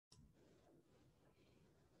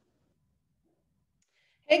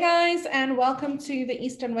Hey guys, and welcome to the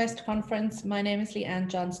East and West conference. My name is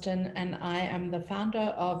Johnston, and I am the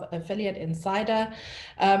founder of Affiliate Insider.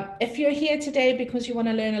 If you're here today because you want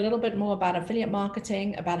to learn a little bit more about affiliate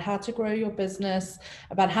marketing, about how to grow your business,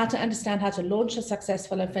 about how to understand how to launch a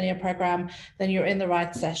successful affiliate program, then you're in the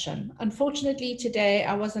right session. Unfortunately, today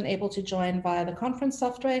I wasn't able to join via the conference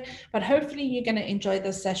software, but hopefully you're going to enjoy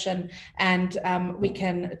this session and we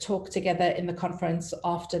can talk together in the conference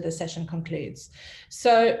after the session concludes.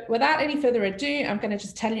 So without any further ado, I'm going to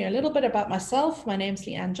just tell you a little bit about myself. My name's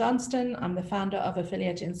Johnston. I'm the founder of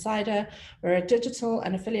Affiliate Insider. We're a digital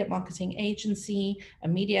and affiliate marketing agency, a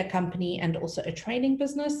media company, and also a training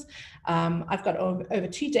business. I've got over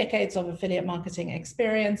 2 decades of affiliate marketing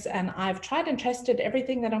experience, and I've tried and tested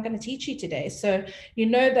everything that I'm going to teach you today. So you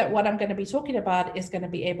know that what I'm going to be talking about is going to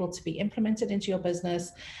be able to be implemented into your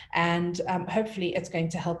business, and hopefully it's going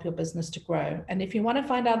to help your business to grow. And if you want to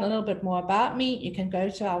find out a little bit more about me, you can go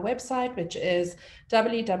to our website, which is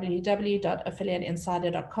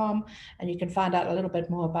www.affiliateinsider.com, and you can find out a little bit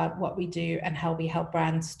more about what we do and how we help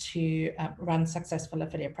brands to run successful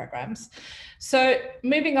affiliate programs. So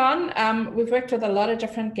moving on, we've worked with a lot of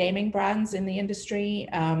different gaming brands in the industry.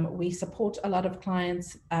 We support a lot of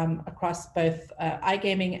clients across both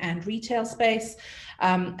iGaming and retail space.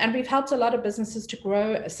 And we've helped a lot of businesses to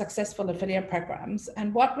grow successful affiliate programs.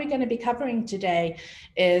 And what we're going to be covering today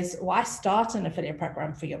is why start an affiliate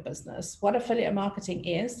program for your business, what affiliate marketing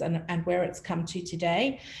is and where it's come to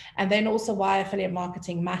today, and then also why affiliate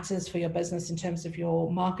marketing matters for your business in terms of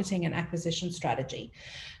your marketing and acquisition strategy.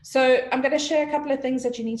 So I'm going to share a couple of things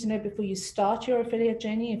that you need to know before you start your affiliate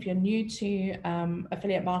journey. If you're new to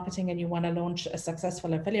affiliate marketing and you want to launch a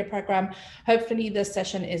successful affiliate program, hopefully this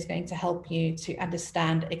session is going to help you to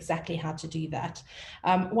understand exactly how to do that.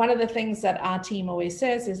 One of the things that our team always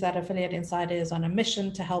says is that Affiliate Insider is on a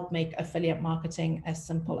mission to help make affiliate marketing as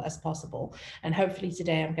simple as possible. And hopefully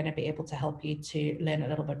today I'm going to be able to help you to learn a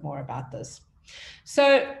little bit more about this.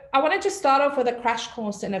 So I want to just start off with a crash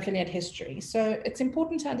course in affiliate history. So it's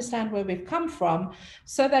important to understand where we've come from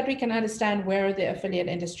so that we can understand where the affiliate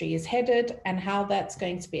industry is headed and how that's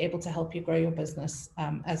going to be able to help you grow your business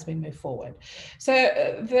as we move forward. So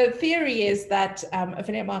the theory is that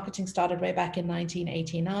affiliate marketing started way back in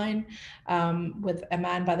 1989 with a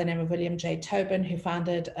man by the name of William J. Tobin, who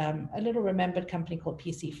founded a little remembered company called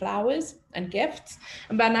PC Flowers and Gifts.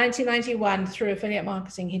 And by 1991, through affiliate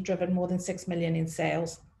marketing, he'd driven more than 6 million in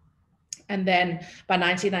sales. And then by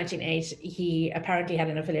 1998, he apparently had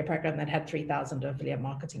an affiliate program that had 3,000 affiliate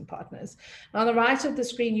marketing partners. Now, on the right of the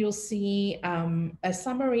screen, you'll see a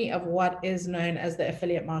summary of what is known as the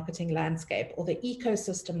affiliate marketing landscape or the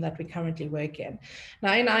ecosystem that we currently work in.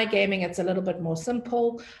 Now, in iGaming, it's a little bit more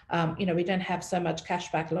simple. We don't have so much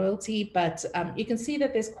cashback loyalty, but you can see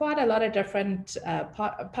that there's quite a lot of different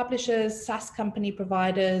publishers, SaaS company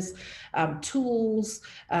providers, tools.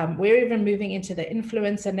 We're even moving into the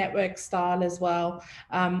influencer network style as well.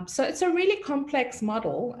 So it's a really complex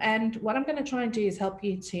model. And what I'm going to try and do is help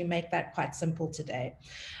you to make that quite simple today.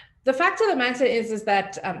 The fact of the matter is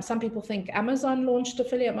that some people think Amazon launched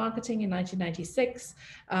affiliate marketing in 1996.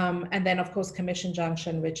 And then, of course, Commission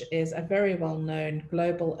Junction, which is a very well-known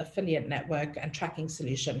global affiliate network and tracking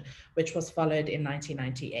solution, which was followed in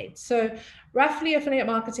 1998. So roughly, affiliate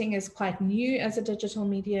marketing is quite new as a digital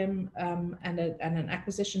medium and an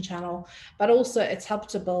acquisition channel, but also it's helped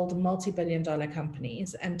to build multi-billion-dollar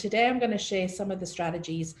companies. And today I'm going to share some of the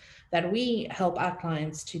strategies that we help our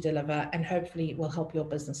clients to deliver and hopefully will help your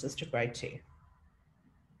businesses to grow too.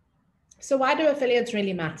 So why do affiliates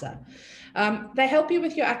really matter? They help you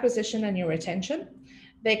with your acquisition and your retention.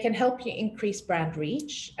 They can help you increase brand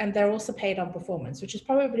reach, and they're also paid on performance, which is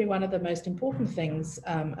probably one of the most important things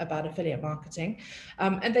about affiliate marketing.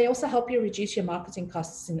 And they also help you reduce your marketing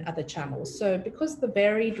costs in other channels. So because the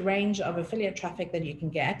varied range of affiliate traffic that you can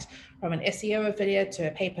get, from an SEO affiliate to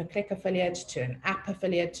a pay-per-click affiliate to an app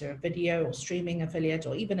affiliate to a video or streaming affiliate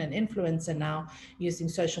or even an influencer now using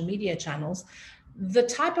social media channels, the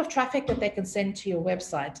type of traffic that they can send to your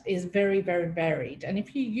website is very, very varied. And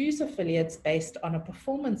if you use affiliates based on a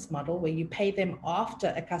performance model where you pay them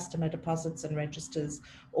after a customer deposits and registers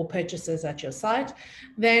or purchases at your site,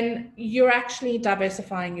 then you're actually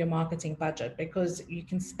diversifying your marketing budget because you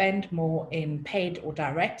can spend more in paid or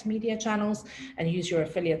direct media channels and use your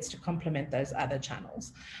affiliates to complement those other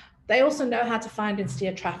channels. They also know how to find and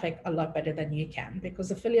steer traffic a lot better than you can because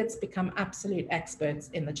affiliates become absolute experts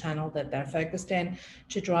in the channel that they're focused in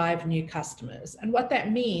to drive new customers. And what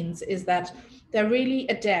that means is that they're really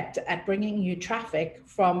adept at bringing you traffic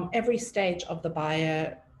from every stage of the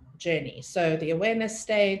buyer journey. So the awareness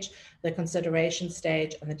stage, the consideration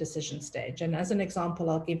stage, and the decision stage. And as an example,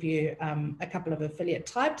 I'll give you a couple of affiliate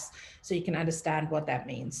types so you can understand what that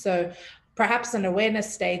means. So perhaps an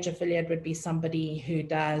awareness stage affiliate would be somebody who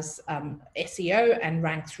does SEO and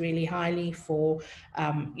ranks really highly for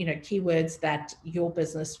keywords that your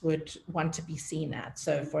business would want to be seen at.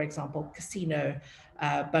 So for example, casino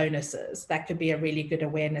bonuses, that could be a really good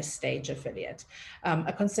awareness stage affiliate.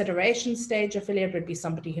 A consideration stage affiliate would be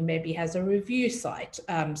somebody who maybe has a review site.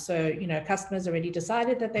 So customers already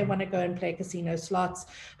decided that they want to go and play casino slots,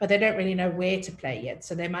 but they don't really know where to play yet.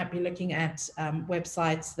 So they might be looking at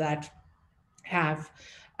websites that have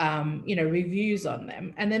reviews on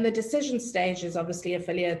them. And then the decision stage is obviously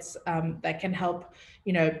affiliates that can help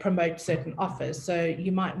promote certain offers. So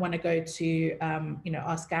you might want to go to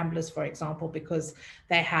Ask Gamblers, for example, because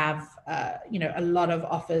they have a lot of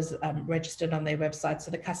offers registered on their website, so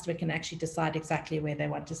the customer can actually decide exactly where they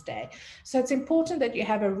want to stay. So it's important that you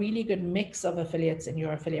have a really good mix of affiliates in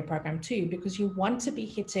your affiliate program too, because you want to be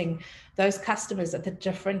hitting those customers at the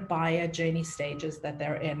different buyer journey stages that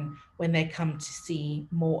they're in when they come to see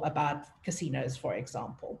more about casinos, for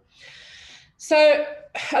example. So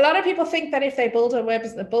a lot of people think that if they build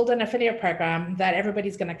an affiliate program, that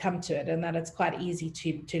everybody's going to come to it and that it's quite easy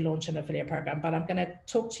to launch an affiliate program. But I'm going to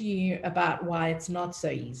talk to you about why it's not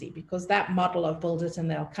so easy, because that model of build it and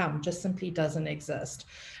they'll come just simply doesn't exist.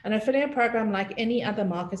 An affiliate program, like any other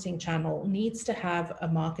marketing channel, needs to have a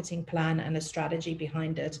marketing plan and a strategy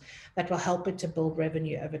behind it that will help it to build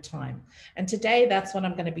revenue over time. And today, that's what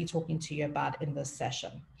I'm going to be talking to you about in this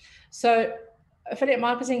session. So affiliate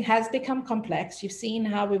marketing has become complex. You've seen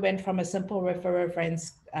how we went from a simple refer a friend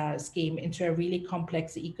scheme into a really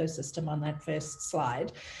complex ecosystem on that first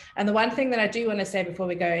slide. And the one thing that I do want to say before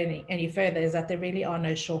we go any further is that there really are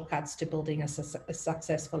no shortcuts to building a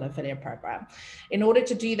successful affiliate program. In order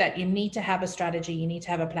to do that, you need to have a strategy, you need to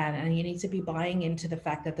have a plan, and you need to be buying into the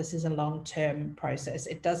fact that this is a long-term process.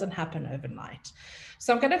 It doesn't happen overnight.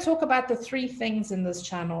 So I'm going to talk about the 3 things in this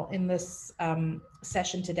channel, in this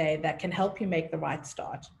session today, that can help you make the right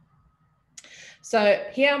start. So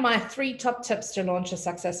here are my 3 top tips to launch a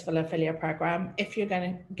successful affiliate program if you're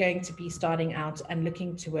going to be starting out and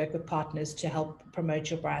looking to work with partners to help promote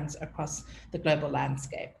your brands across the global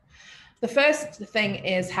landscape. The first thing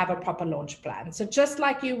is have a proper launch plan. So just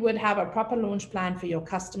like you would have a proper launch plan for your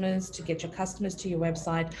customers to get your customers to your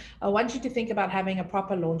website, I want you to think about having a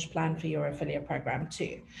proper launch plan for your affiliate program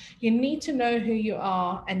too. You need to know who you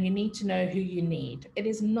are and you need to know who you need. It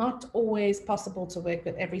is not always possible to work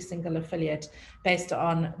with every single affiliate based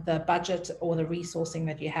on the budget or the resourcing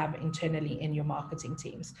that you have internally in your marketing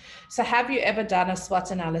teams. So have you ever done a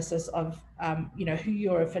SWOT analysis of who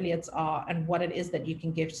your affiliates are and what it is that you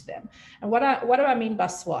can give to them? And what do I mean by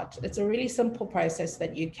SWOT? It's a really simple process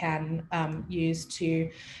that you can use to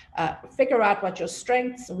figure out what your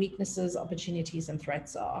strengths, weaknesses, opportunities, and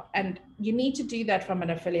threats are. And you need to do that from an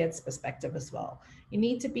affiliate's perspective as well. You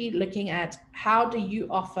need to be looking at how do you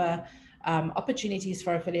offer opportunities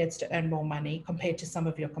for affiliates to earn more money compared to some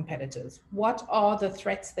of your competitors. What are the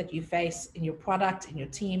threats that you face in your product, in your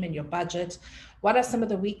team, in your budget? What are some of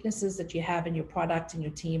the weaknesses that you have in your product, in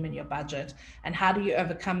your team, in your budget? And how do you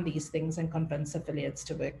overcome these things and convince affiliates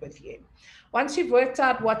to work with you? Once you've worked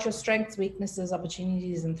out what your strengths, weaknesses,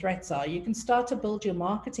 opportunities, and threats are, you can start to build your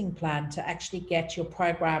marketing plan to actually get your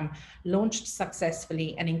program launched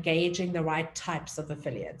successfully and engaging the right types of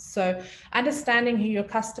affiliates. So understanding who your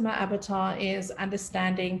customer avatar is,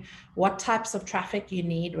 understanding what types of traffic you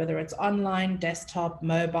need, whether it's online, desktop,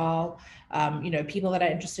 mobile, people that are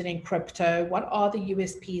interested in crypto. What are the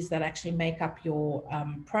USPs that actually make up your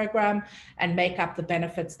program and make up the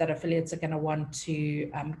benefits that affiliates are going to want to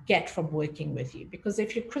get from working with you? Because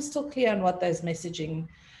if you're crystal clear on what those messaging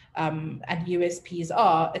and USPs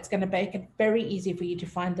are, it's going to make it very easy for you to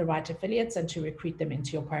find the right affiliates and to recruit them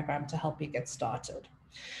into your program to help you get started.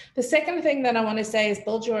 The second thing that I want to say is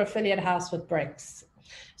build your affiliate house with bricks.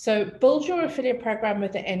 So build your affiliate program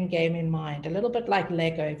with the end game in mind, a little bit like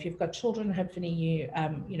Lego. If you've got children, hopefully you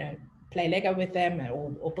play Lego with them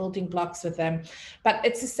or building blocks with them. But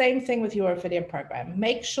it's the same thing with your affiliate program.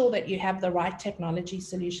 Make sure that you have the right technology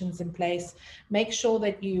solutions in place. Make sure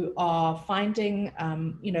that you are finding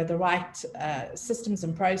the right systems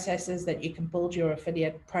and processes that you can build your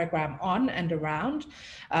affiliate program on and around.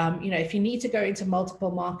 If you need to go into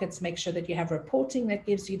multiple markets, make sure that you have reporting that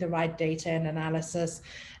gives you the right data and analysis.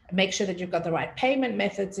 Make sure that you've got the right payment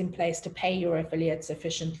methods in place to pay your affiliates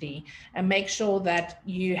efficiently, and make sure that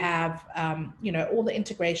you have all the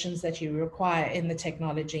integrations that you require in the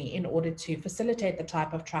technology in order to facilitate the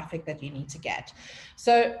type of traffic that you need to get.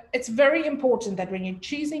 So it's very important that when you're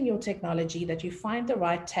choosing your technology, that you find the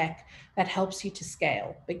right tech that helps you to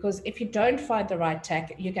scale, because if you don't find the right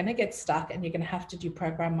tech, you're going to get stuck and you're going to have to do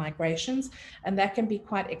program migrations, and that can be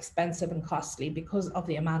quite expensive and costly because of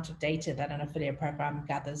the amount of data that an affiliate program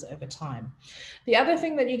gathers over time. The other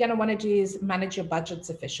thing that you're going to want to do is manage your budgets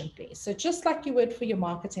efficiently. So just like you would for your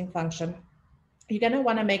marketing function, you're going to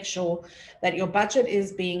want to make sure that your budget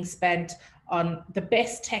is being spent on the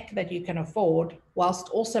best tech that you can afford, whilst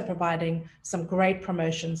also providing some great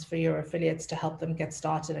promotions for your affiliates to help them get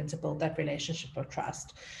started and to build that relationship of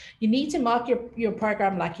trust. You need to mark your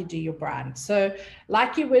program like you do your brand. So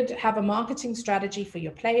like you would have a marketing strategy for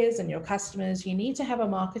your players and your customers, you need to have a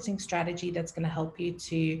marketing strategy that's going to help you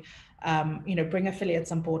to bring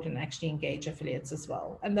affiliates on board and actually engage affiliates as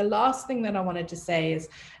well. And the last thing that I wanted to say is,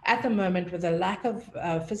 at the moment, with the lack of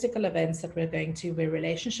physical events that we're going to, where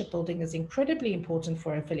relationship building is incredibly important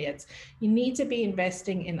for affiliates, you need to be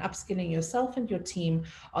investing in upskilling yourself and your team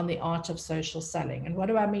on the art of social selling. And what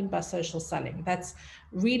do I mean by social selling? That's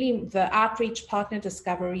really the outreach, partner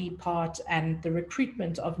discovery part, and the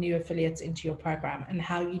recruitment of new affiliates into your program, and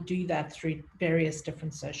how you do that through various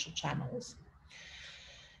different social channels.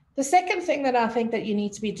 The second thing that I think that you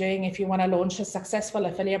need to be doing if you want to launch a successful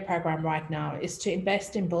affiliate program right now is to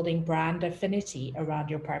invest in building brand affinity around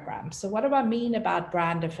your program. So what do I mean about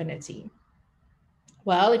brand affinity?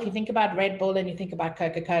 Well, if you think about Red Bull and you think about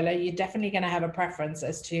Coca-Cola, you're definitely going to have a preference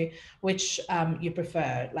as to which you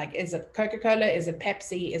prefer. Like, is it Coca-Cola? Is it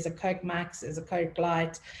Pepsi? Is it Coke Max? Is it Coke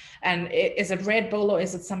Light? And is it Red Bull, or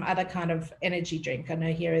is it some other kind of energy drink? I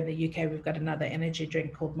know here in the UK, we've got another energy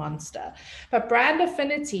drink called Monster. But brand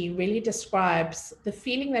affinity really describes the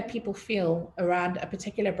feeling that people feel around a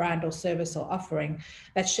particular brand or service or offering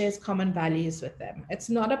that shares common values with them. It's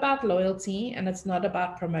not about loyalty, and it's not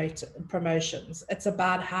about promotions. It's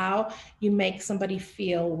about how you make somebody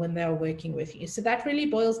feel when they're working with you. So that really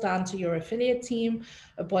boils down to your affiliate team.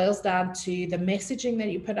 It boils down to the messaging that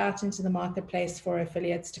you put out into the marketplace for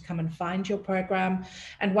affiliates to come and find your program,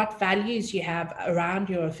 and what values you have around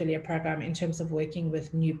your affiliate program in terms of working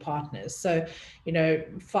with new partners. So,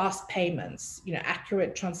 fast payments,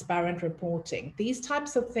 accurate, transparent reporting. These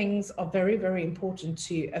types of things are very, very important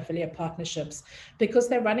to affiliate partnerships, because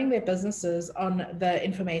they're running their businesses on the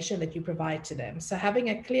information that you provide to them. So having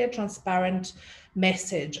a clear, transparent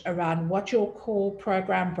message around what your core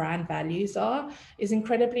program brand values are is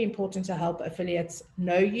incredibly important to help affiliates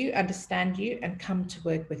know you, understand you, and come to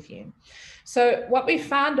work with you. So what we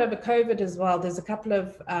found over COVID as well, there's a couple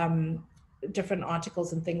of different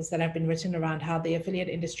articles and things that have been written around how the affiliate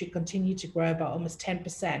industry continued to grow by almost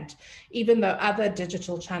 10%, even though other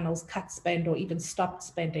digital channels cut spend or even stopped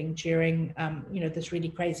spending during this really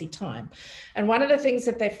crazy time. And one of the things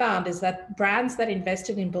that they found is that brands that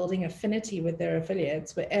invested in building affinity with their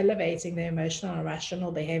affiliates were elevating their emotional and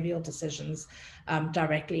rational behavioral decisions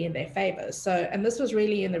directly in their favor. So, and this was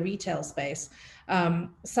really in the retail space.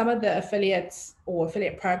 Some of the affiliates or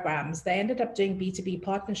affiliate programs, they ended up doing B2B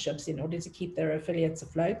partnerships in order to keep their affiliates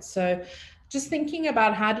afloat. So just thinking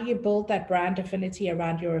about how do you build that brand affinity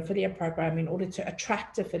around your affiliate program in order to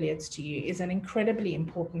attract affiliates to you is an incredibly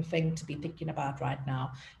important thing to be thinking about right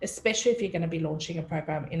now, especially if you're going to be launching a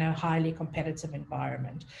program in a highly competitive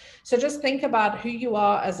environment. So just think about who you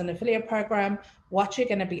are as an affiliate program, what you're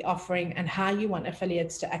going to be offering, and how you want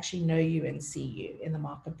affiliates to actually know you and see you in the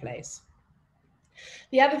marketplace.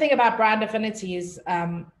 The other thing about brand affinity is,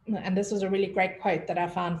 and this was a really great quote that I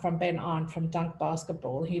found from Ben Arndt from Dunk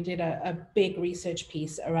Basketball, who did a big research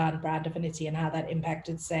piece around brand affinity and how that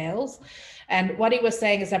impacted sales. And what he was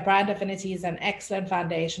saying is that brand affinity is an excellent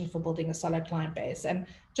foundation for building a solid client base. And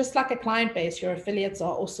just like a client base, your affiliates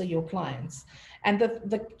are also your clients. And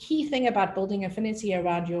the key thing about building affinity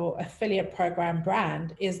around your affiliate program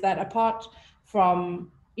brand is that apart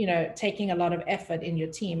from taking a lot of effort in your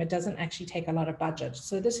team, it doesn't actually take a lot of budget.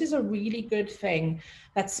 So this is a really good thing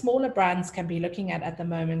that smaller brands can be looking at the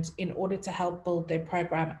moment in order to help build their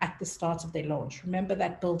program at the start of their launch. Remember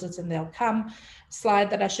that build it and they'll come slide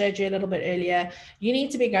that I showed you a little bit earlier. You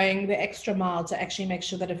need to be going the extra mile to actually make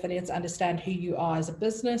sure that affiliates understand who you are as a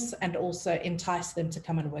business and also entice them to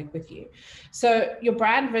come and work with you. So your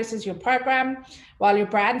brand versus your program. While your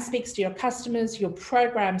brand speaks to your customers, your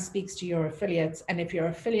program speaks to your affiliates. And if your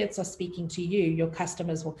affiliates are speaking to you, your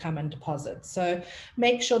customers will come and deposit. So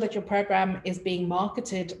make sure that your program is being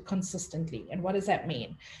marketed consistently. And what does that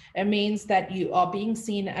mean? It means that you are being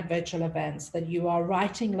seen at virtual events, that you are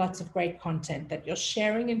writing lots of great content, that you're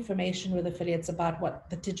sharing information with affiliates about what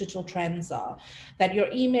the digital trends are, that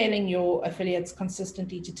you're emailing your affiliates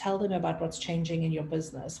consistently to tell them about what's changing in your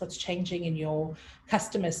business, what's changing in your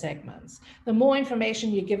customer segments. The more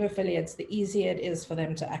information you give affiliates, the easier it is for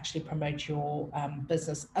them to actually promote your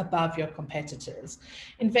business above your competitors.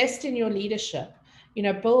 Invest in your leadership.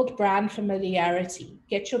 Build brand familiarity,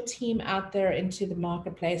 get your team out there into the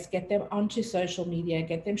marketplace, get them onto social media,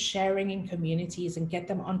 get them sharing in communities, and get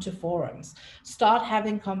them onto forums. Start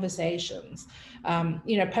having conversations.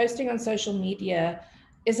 Posting on social media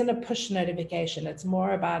isn't a push notification. It's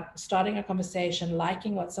more about starting a conversation,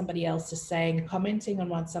 liking what somebody else is saying, commenting on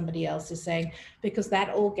what somebody else is saying, because that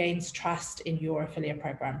all gains trust in your affiliate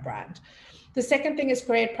program brand. The second thing is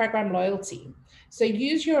create program loyalty. So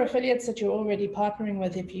use your affiliates that you're already partnering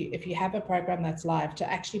with, if you have a program that's live,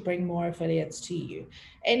 to actually bring more affiliates to you.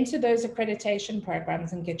 Enter those accreditation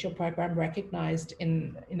programs and get your program recognized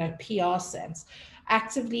in a PR sense.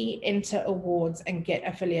 Actively enter awards and get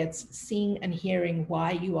affiliates seeing and hearing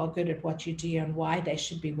why you are good at what you do and why they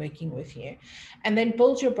should be working with you. And then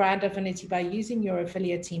build your brand affinity by using your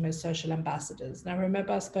affiliate team as social ambassadors. Now,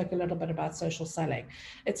 remember, I spoke a little bit about social selling.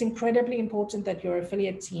 It's incredibly important that your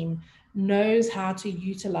affiliate team knows how to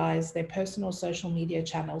utilize their personal social media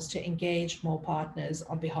channels to engage more partners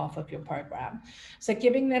on behalf of your program. So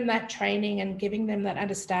giving them that training and giving them that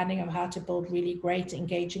understanding of how to build really great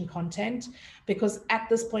engaging content, because at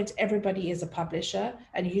this point, everybody is a publisher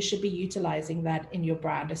and you should be utilizing that in your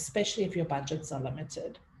brand, especially if your budgets are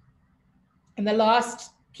limited. And the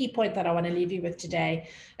last key point that I want to leave you with today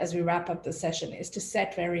as we wrap up the session is to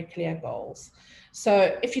set very clear goals.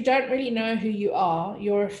 So if you don't really know who you are,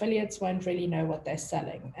 your affiliates won't really know what they're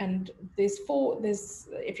selling. And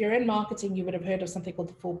if you're in marketing, you would have heard of something called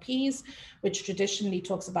the 4 Ps, which traditionally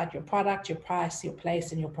talks about your product, your price, your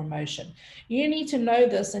place, and your promotion. You need to know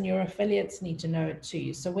this, and your affiliates need to know it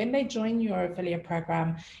too. So when they join your affiliate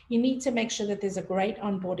program, you need to make sure that there's a great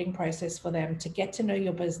onboarding process for them to get to know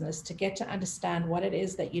your business, to get to understand what it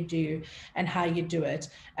is that you do and how you do it,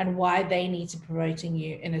 and why they need to be promoting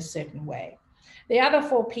you in a certain way. The other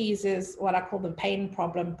 4 Ps is what I call the pain,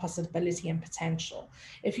 problem, possibility, and potential.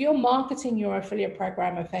 If you're marketing your affiliate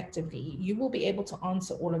program effectively, you will be able to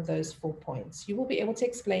answer all of those 4 points. You will be able to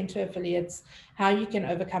explain to affiliates how you can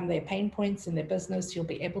overcome their pain points in their business. You'll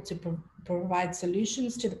be able to provide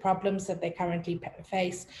solutions to the problems that they currently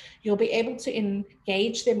face. You'll be able to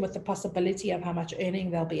engage them with the possibility of how much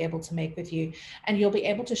earning they'll be able to make with you. And you'll be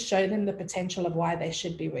able to show them the potential of why they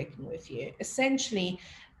should be working with you. Essentially,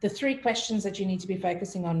 the 3 questions that you need to be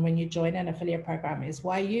focusing on when you join an affiliate program is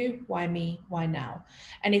why you, why me, why now?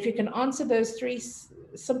 And if you can answer those 3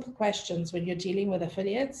 simple questions when you're dealing with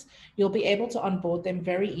affiliates, you'll be able to onboard them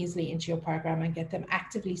very easily into your program and get them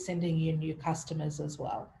actively sending you new customers as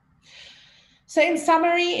well. So in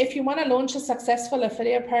summary, if you want to launch a successful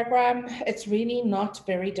affiliate program, it's really not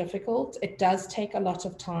very difficult. It does take a lot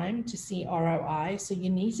of time to see ROI. So you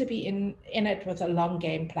need to be in it with a long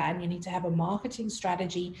game plan. You need to have a marketing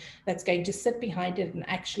strategy that's going to sit behind it and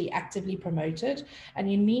actually actively promote it. And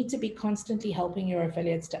you need to be constantly helping your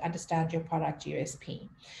affiliates to understand your product USP.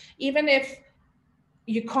 Even if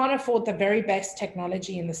you can't afford the very best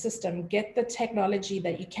technology in the system, get the technology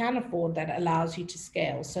that you can afford that allows you to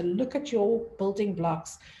scale. So look at your building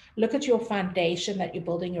blocks, look at your foundation that you're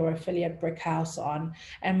building your affiliate brick house on,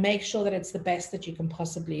 and make sure that it's the best that you can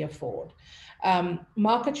possibly afford.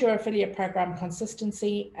 Market your affiliate program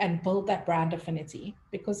consistency and build that brand affinity,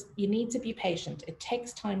 because you need to be patient. It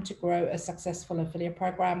takes time to grow a successful affiliate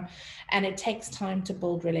program, and it takes time to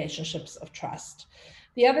build relationships of trust.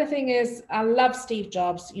 The other thing is, I love Steve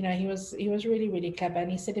Jobs. He was really, really clever.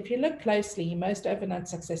 And he said, if you look closely, most overnight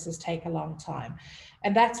successes take a long time.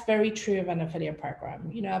 And that's very true of an affiliate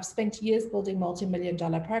program. I've spent years building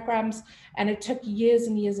multi-million-dollar programs, and it took years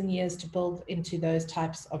and years and years to build into those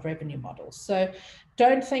types of revenue models. So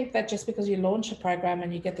don't think that just because you launch a program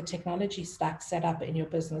and you get the technology stack set up in your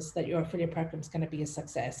business that your affiliate program is going to be a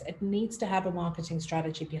success. It needs to have a marketing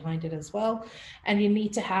strategy behind it as well. And you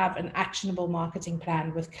need to have an actionable marketing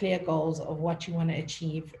plan with clear goals of what you want to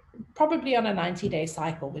achieve, probably on a 90-day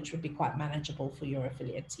cycle, which would be quite manageable for your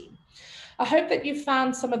affiliate team. I hope that you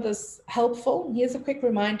found some of this helpful. Here's a quick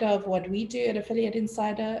reminder of what we do at Affiliate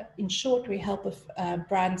Insider. In short, we help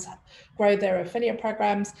brands grow their affiliate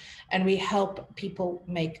programs, and we help people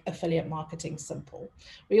make affiliate marketing simple.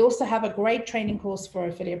 We also have a great training course for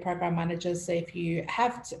affiliate program managers. So if you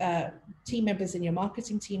have team members in your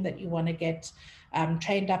marketing team that you want to get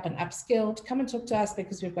trained up and upskilled, come and talk to us,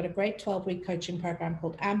 because we've got a great 12-week coaching program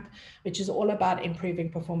called AMP, which is all about improving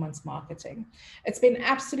performance marketing. It's been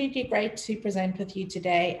absolutely great to present with you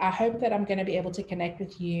today. I hope that I'm going to be able to connect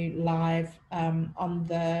with you live on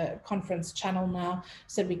the conference channel now,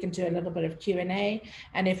 so we can do a little bit of Q&A.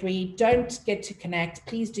 And if we don't get to connect,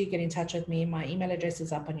 please do get in touch with me. My email address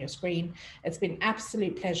is up on your screen. It's been an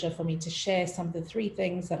absolute pleasure for me to share some of the 3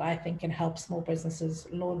 things that I think can help small businesses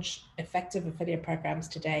launch effective affiliate programs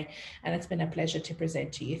today. And it's been a pleasure to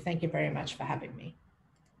present to you. Thank you very much for having me.